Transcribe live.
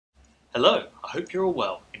Hello, I hope you're all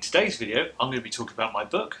well. In today's video, I'm going to be talking about my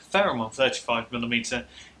book, Fareham on 35mm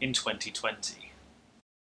in 2020.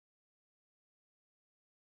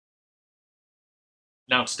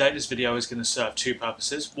 Now today this video is going to serve two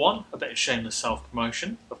purposes. One, a bit of shameless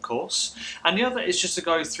self-promotion, of course, and the other is just to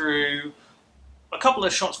go through a couple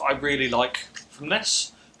of shots that I really like from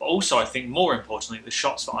this, but also I think more importantly, the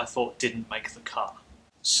shots that I thought didn't make the cut.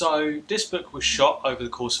 So this book was shot over the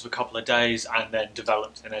course of a couple of days and then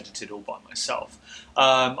developed and edited all by myself.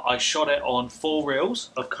 I shot it on 4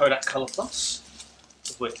 reels of Kodak Color Plus,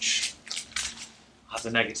 of which I have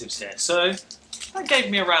the negatives here. So that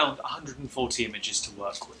gave me around 140 images to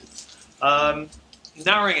work with.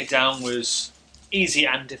 Narrowing it down was easy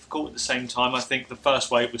and difficult at the same time. I think the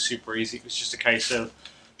first wave was super easy. It was just a case of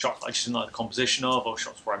shots I just didn't like the composition of, or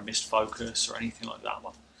shots where I missed focus or anything like that.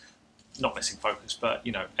 Well, not missing focus, but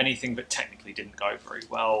you know, anything that technically didn't go very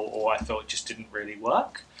well, or I felt it just didn't really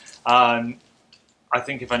work. I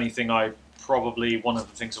think if anything, one of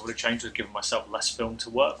the things I would have changed was giving myself less film to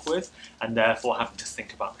work with, and therefore having to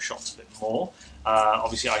think about the shots a bit more.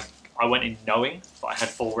 Obviously, I went in knowing that I had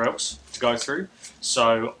 4 reels to go through,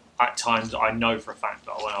 so at times I know for a fact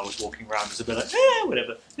that when I was walking around, it was a bit like,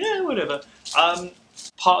 whatever.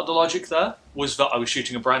 Part of the logic there was that I was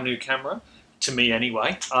shooting a brand new camera, to me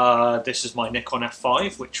anyway. This is my Nikon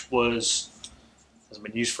F5, which hasn't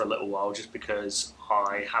been used for a little while just because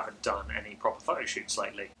I haven't done any proper photo shoots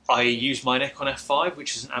lately. I use my Nikon F5,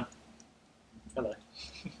 which is hello.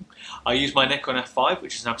 I use my Nikon F5,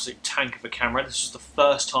 which is an absolute tank of a camera. This was the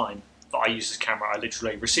first time that I used this camera. I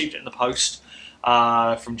literally received it in the post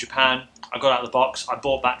from Japan. I got it out of the box. I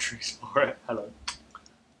bought batteries for it. Hello.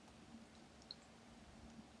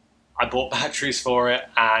 I bought batteries for it,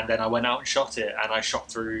 and then I went out and shot it, and I shot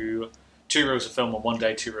through 2 reels of film on one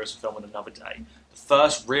day, 2 reels of film on another day. The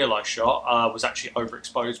first reel I shot was actually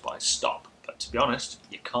overexposed by a stop, but to be honest,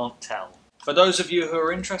 you can't tell. For those of you who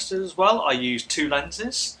are interested as well, I used 2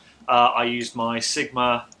 lenses. I used my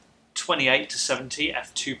Sigma 28-70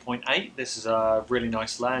 f2.8. This is a really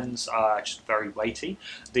nice lens, just very weighty.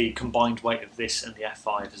 The combined weight of this and the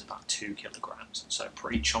F5 is about 2 kilograms, so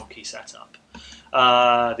pretty chunky setup.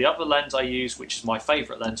 The other lens I use, which is my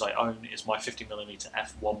favourite lens I own, is my 50mm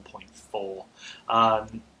f1.4.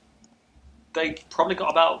 They probably got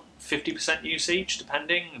about 50% use each,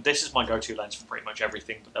 depending. This is my go-to lens for pretty much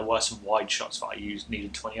everything, but there were some wide shots that I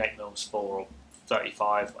needed 28mm for, or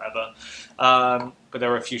 35, whatever. But there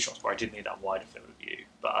were a few shots where I did need that wider field of view.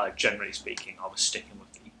 But generally speaking, I was sticking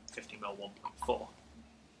with the 50mm 1.4.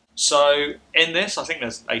 So in this, I think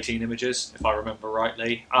there's 18 images, if I remember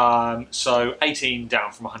rightly. So 18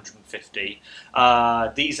 down from 150.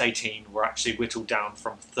 These 18 were actually whittled down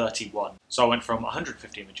from 31. So I went from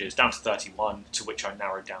 150 images down to 31, to which I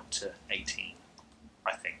narrowed down to 18,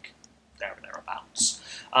 I think, there and thereabouts.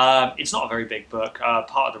 It's not a very big book.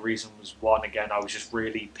 Part of the reason was, one, again, I was just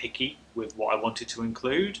really picky with what I wanted to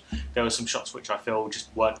include. There were some shots which I feel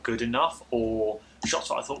just weren't good enough, or shots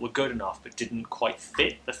that I thought were good enough but didn't quite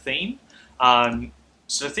fit the theme.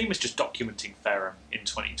 So the theme is just documenting Fareham in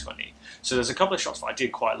 2020. So there's a couple of shots that I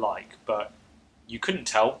did quite like, but you couldn't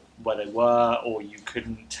tell where they were, or you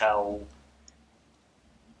couldn't tell,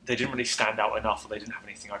 they didn't really stand out enough, or they didn't have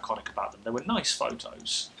anything iconic about them. They were nice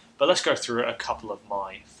photos. But let's go through a couple of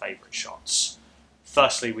my favourite shots.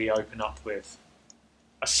 Firstly, we open up with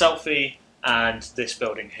a selfie, and this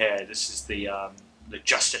building here. This is the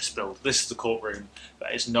Justice building. This is the courtroom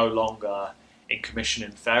that is no longer in commission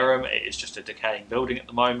in Fareham. It is just a decaying building at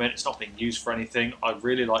the moment. It's not being used for anything. I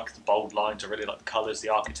really like the bold lines. I really like the colours, the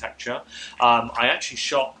architecture. I actually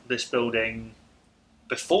shot this building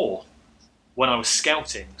before, when I was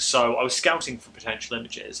scouting. So I was scouting for potential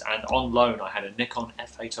images, and on loan I had a Nikon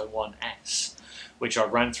F801S, which I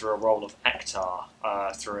ran through a roll of Ektar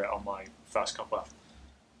through it on my first couple. Well,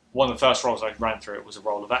 one of the first rolls I ran through it was a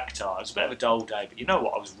roll of Ektar. It was a bit of a dull day, but you know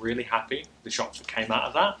what? I was really happy with the shots that came out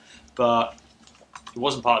of that. But it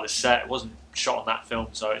wasn't part of the set. It wasn't shot on that film,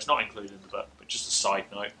 so it's not included in the book. But just a side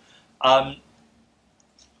note. I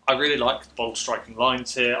really like the bold, striking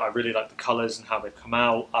lines here. I really like the colours and how they've come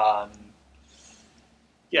out.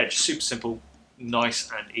 Yeah, just super simple,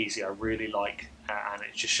 nice and easy. I really like, and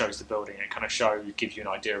it just shows the building. It kind of gives you an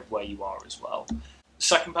idea of where you are as well. The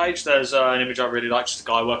second page, there's an image I really like, just a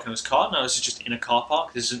guy working on his car. Now, this is just in a car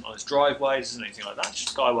park. This isn't on his driveway. This isn't anything like that. It's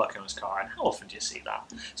just a guy working on his car. And how often do you see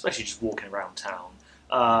that? Especially just walking around town.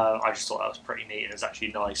 I just thought that was pretty neat, and it's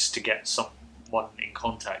actually nice to get someone in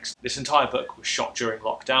context. This entire book was shot during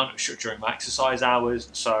lockdown. It was shot during my exercise hours,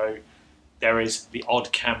 so there is the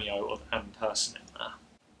odd cameo of a person in there.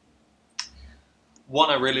 One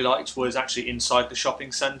I really liked was actually inside the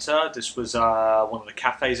shopping centre. This was one of the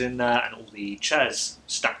cafes in there, and all the chairs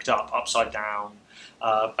stacked up, upside down.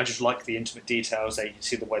 I just like the intimate details there. You can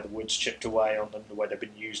see the way the wood's chipped away on them, the way they've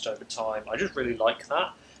been used over time. I just really like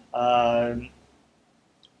that. And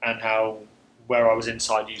how, where I was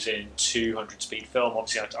inside using 200 speed film,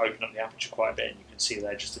 obviously I had to open up the aperture quite a bit, and you can see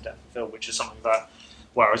there just the depth of field, which is something that,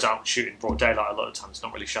 where I was out shooting broad daylight, a lot of times it's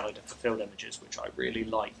not really shallow depth of field images, which I really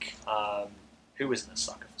like. Who isn't a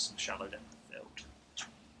sucker for some shallow depth of field?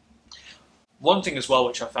 One thing as well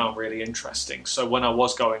which I found really interesting, so when I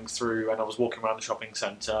was going through and I was walking around the shopping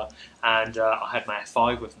centre, and I had my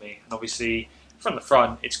F5 with me, and obviously from the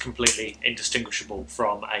front it's completely indistinguishable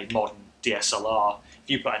from a modern DSLR. If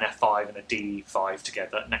you put an F5 and a D5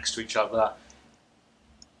 together next to each other,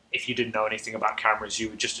 if you didn't know anything about cameras, you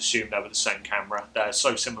would just assume they were the same camera. They're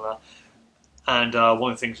so similar. And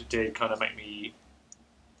one of the things that did kind of make me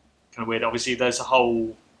kind of weird, obviously there's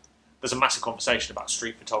a massive conversation about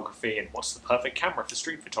street photography and what's the perfect camera for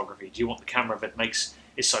street photography. Do you want the camera that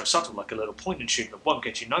is so subtle, like a little point and shoot that won't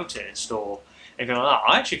get you noticed, or anything like that?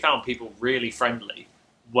 I actually found people really friendly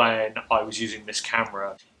when I was using this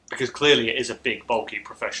camera, because clearly it is a big, bulky,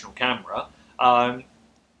 professional camera.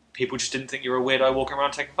 People just didn't think you were a weirdo walking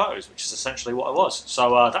around taking photos, which is essentially what I was.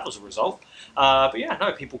 So that was a result. But yeah,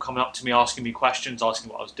 no, people coming up to me, asking me questions,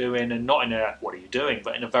 asking what I was doing, and not in a, what are you doing,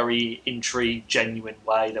 but in a very intrigued, genuine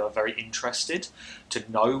way. They were very interested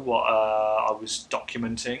to know what I was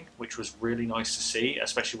documenting, which was really nice to see,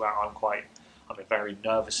 especially where I'm a very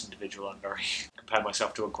nervous individual. I'm very, compare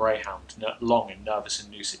myself to a greyhound, long and nervous in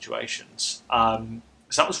new situations.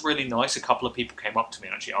 So that was really nice. A couple of people came up to me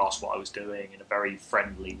and actually asked what I was doing in a very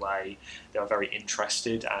friendly way. They were very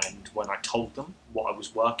interested, and when I told them what I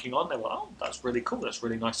was working on, they were like, oh, that's really cool, that's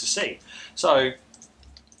really nice to see. So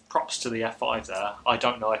props to the F5 there. I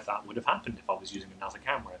don't know if that would have happened if I was using another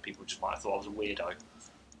camera. People just might have thought I was a weirdo.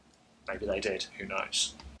 Maybe they did, who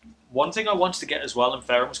knows. One thing I wanted to get as well in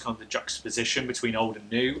Fareham was kind of the juxtaposition between old and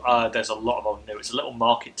new. There's a lot of old and new. It's a little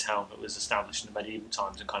market town that was established in the medieval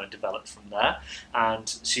times and kind of developed from there. And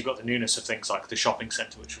so you've got the newness of things like the shopping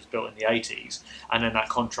centre, which was built in the 80s, and then that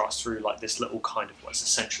contrast through like this little kind of what's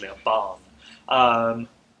essentially a barn.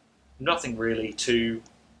 Nothing really too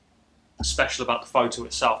special about the photo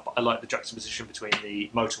itself, but I like the juxtaposition between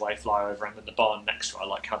the motorway flyover and then the barn next to it. I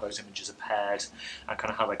like how those images are paired and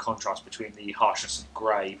kind of how they contrast between the harshness of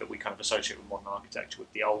grey that we kind of associate with modern architecture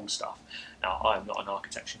with the old stuff. Now, I'm not an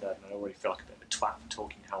architecture nerd and I already feel like a bit of a twat for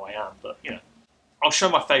talking how I am, but you know, I'll show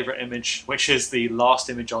my favourite image, which is the last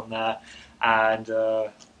image on there, and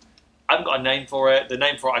I haven't got a name for it. The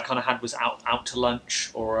name for it I kind of had was Out to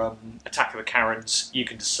Lunch or Attack of the Karens. You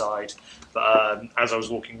can decide. But as I was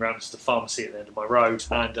walking around, there's the pharmacy at the end of my road,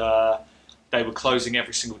 and they were closing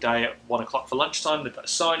every single day at 1 o'clock for lunchtime. They put a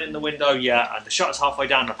sign in the window, yeah, and the shutter's halfway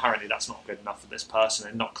down, and apparently that's not good enough for this person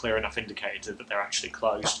and not clear enough indicator that they're actually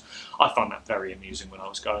closed. I found that very amusing when I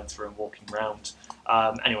was going through and walking around.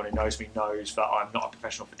 Anyone who knows me knows that I'm not a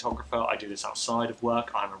professional photographer. I do this outside of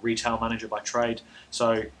work. I'm a retail manager by trade,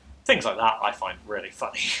 so things like that I find really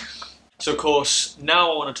funny. So of course,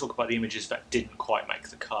 now I want to talk about the images that didn't quite make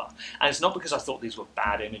the cut. And it's not because I thought these were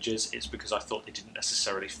bad images, it's because I thought they didn't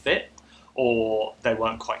necessarily fit, or they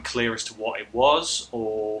weren't quite clear as to what it was,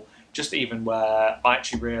 or just even where I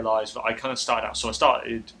actually realised that I kind of started out, so I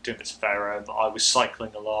started doing this at Fareham, I was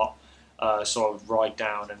cycling a lot, so I would ride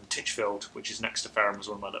down, and Titchfield, which is next to Fareham, was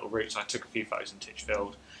one of my little routes. I took a few photos in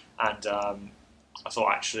Titchfield, and I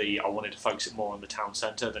thought actually I wanted to focus it more on the town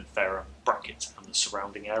centre than Fareham brackets and the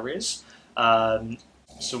surrounding areas.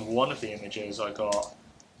 So one of the images I got,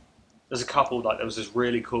 there's a couple, like there was this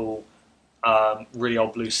really cool, really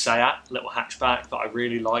old blue Seat, little hatchback that I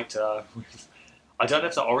really liked. I don't know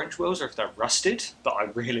if they're orange wheels or if they're rusted, but I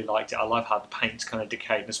really liked it. I love how the paint's kind of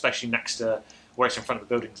decayed, and especially next to where it's in front of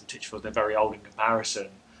the buildings in Titchfield, they're very old in comparison.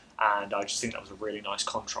 And I just think that was a really nice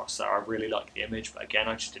contrast there. I really liked the image, but again,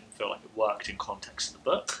 I just didn't feel like it worked in context of the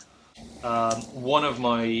book. One of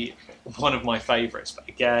my favourites, but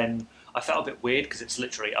again, I felt a bit weird because it's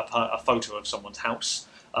literally a photo of someone's house.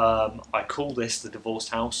 I call this the divorced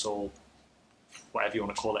house, or whatever you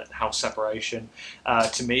want to call it, house separation.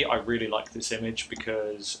 To me, I really like this image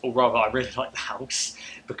because, or rather, I really like the house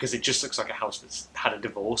because it just looks like a house that's had a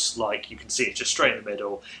divorce. Like you can see it's just straight in the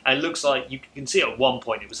middle, and it looks like you can see at one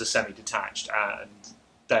point it was a semi-detached, and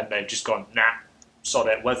then they've just gone nah, sod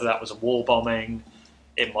it. Whether that was a war bombing,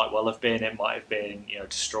 it might well have been. It might have been, you know,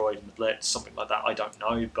 destroyed in the Blitz, something like that. I don't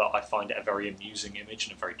know, but I find it a very amusing image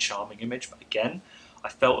and a very charming image. But again, I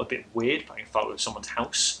felt a bit weird putting a photo of someone's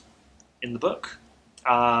house in the book.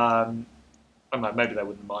 I don't know, maybe they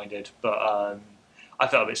wouldn't have minded, but I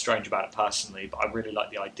felt a bit strange about it personally, but I really like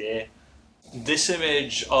the idea. This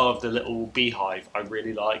image of the little beehive, I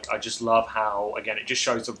really like. I just love how, again, it just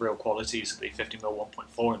shows the real qualities of the 50mm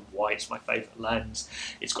 1.4 and why it's my favourite lens.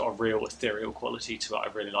 It's got a real ethereal quality to it. I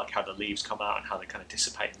really like how the leaves come out and how they kind of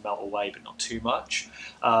dissipate and melt away, but not too much.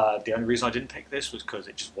 The only reason I didn't pick this was because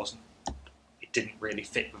it just wasn't, it didn't really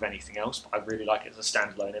fit with anything else, but I really like it as a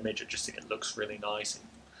standalone image. I just think it looks really nice.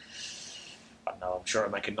 I don't know, I'm sure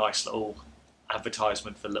it'll make a nice little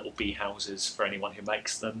advertisement for little bee houses for anyone who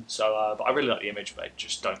makes them. So, but I really like the image, but I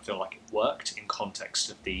just don't feel like it worked in context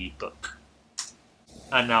of the book.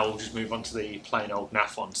 And now we'll just move on to the plain old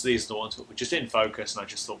naff ones. These are the ones that were just in focus, and I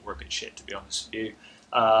just thought were a bit shit, to be honest with you.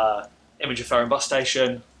 Image of Fareham bus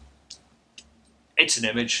station. It's an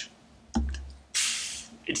image.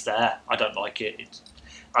 It's there. I don't like it.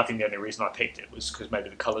 I think the only reason I picked it was because maybe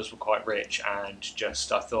the colours were quite rich, and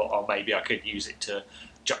just I thought, oh, maybe I could use it to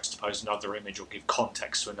juxtapose another image or give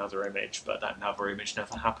context to another image, but that other image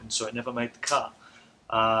never happened, so it never made the cut.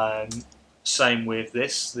 Same with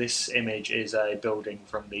this. This image is a building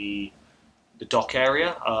from the dock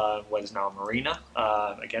area, where there's now a marina.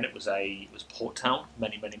 Again, it was Port Town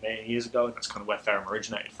many years ago, and that's kind of where Fareham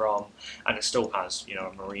originated from. And it still has,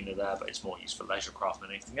 a marina there, but it's more used for leisure craft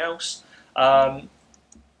than anything else.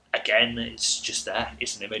 Again, it's just there.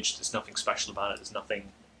 It's an image. There's nothing special about it. There's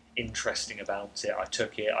nothing interesting about it. I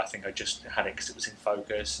took it. I think I just had it because it was in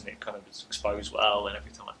focus and it kind of was exposed well and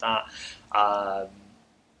everything like that.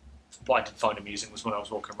 What I did find amusing was when I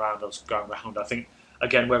was walking around, I was going around. I think,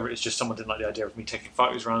 again, whether it's just someone didn't like the idea of me taking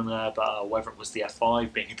photos around there, but whether it was the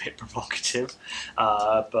F5 being a bit provocative,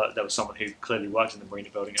 but there was someone who clearly worked in the marina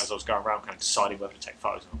building as I was going around, kind of deciding whether to take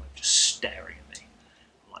photos, and I'm like, just staring at me.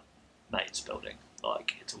 I'm like, mate, it's a building.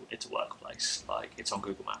 Like, it's a workplace. Like, it's on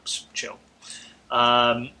Google Maps. Chill.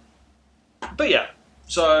 But yeah,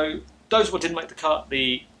 so those what didn't make the cut,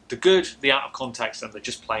 the good, the out of context, and the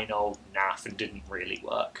just plain old naff and didn't really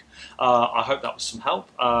work. I hope that was some help.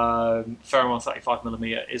 Fareham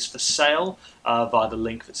 35mm is for sale via the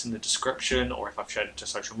link that's in the description, or if I've shared it to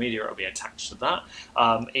social media, it'll be attached to that.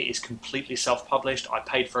 It is completely self-published. I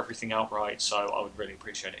paid for everything outright, so I would really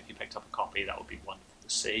appreciate it if you picked up a copy. That would be wonderful to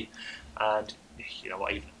see. And you know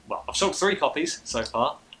what? I've sold 3 copies so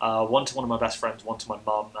far. One to one of my best friends, one to my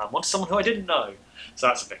mum, and one to someone who I didn't know. So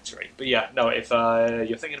that's a victory. But yeah, no, if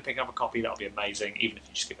you're thinking of picking up a copy, that would be amazing. Even if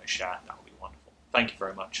you just give it a share, that would be wonderful. Thank you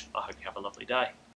very much. I hope you have a lovely day.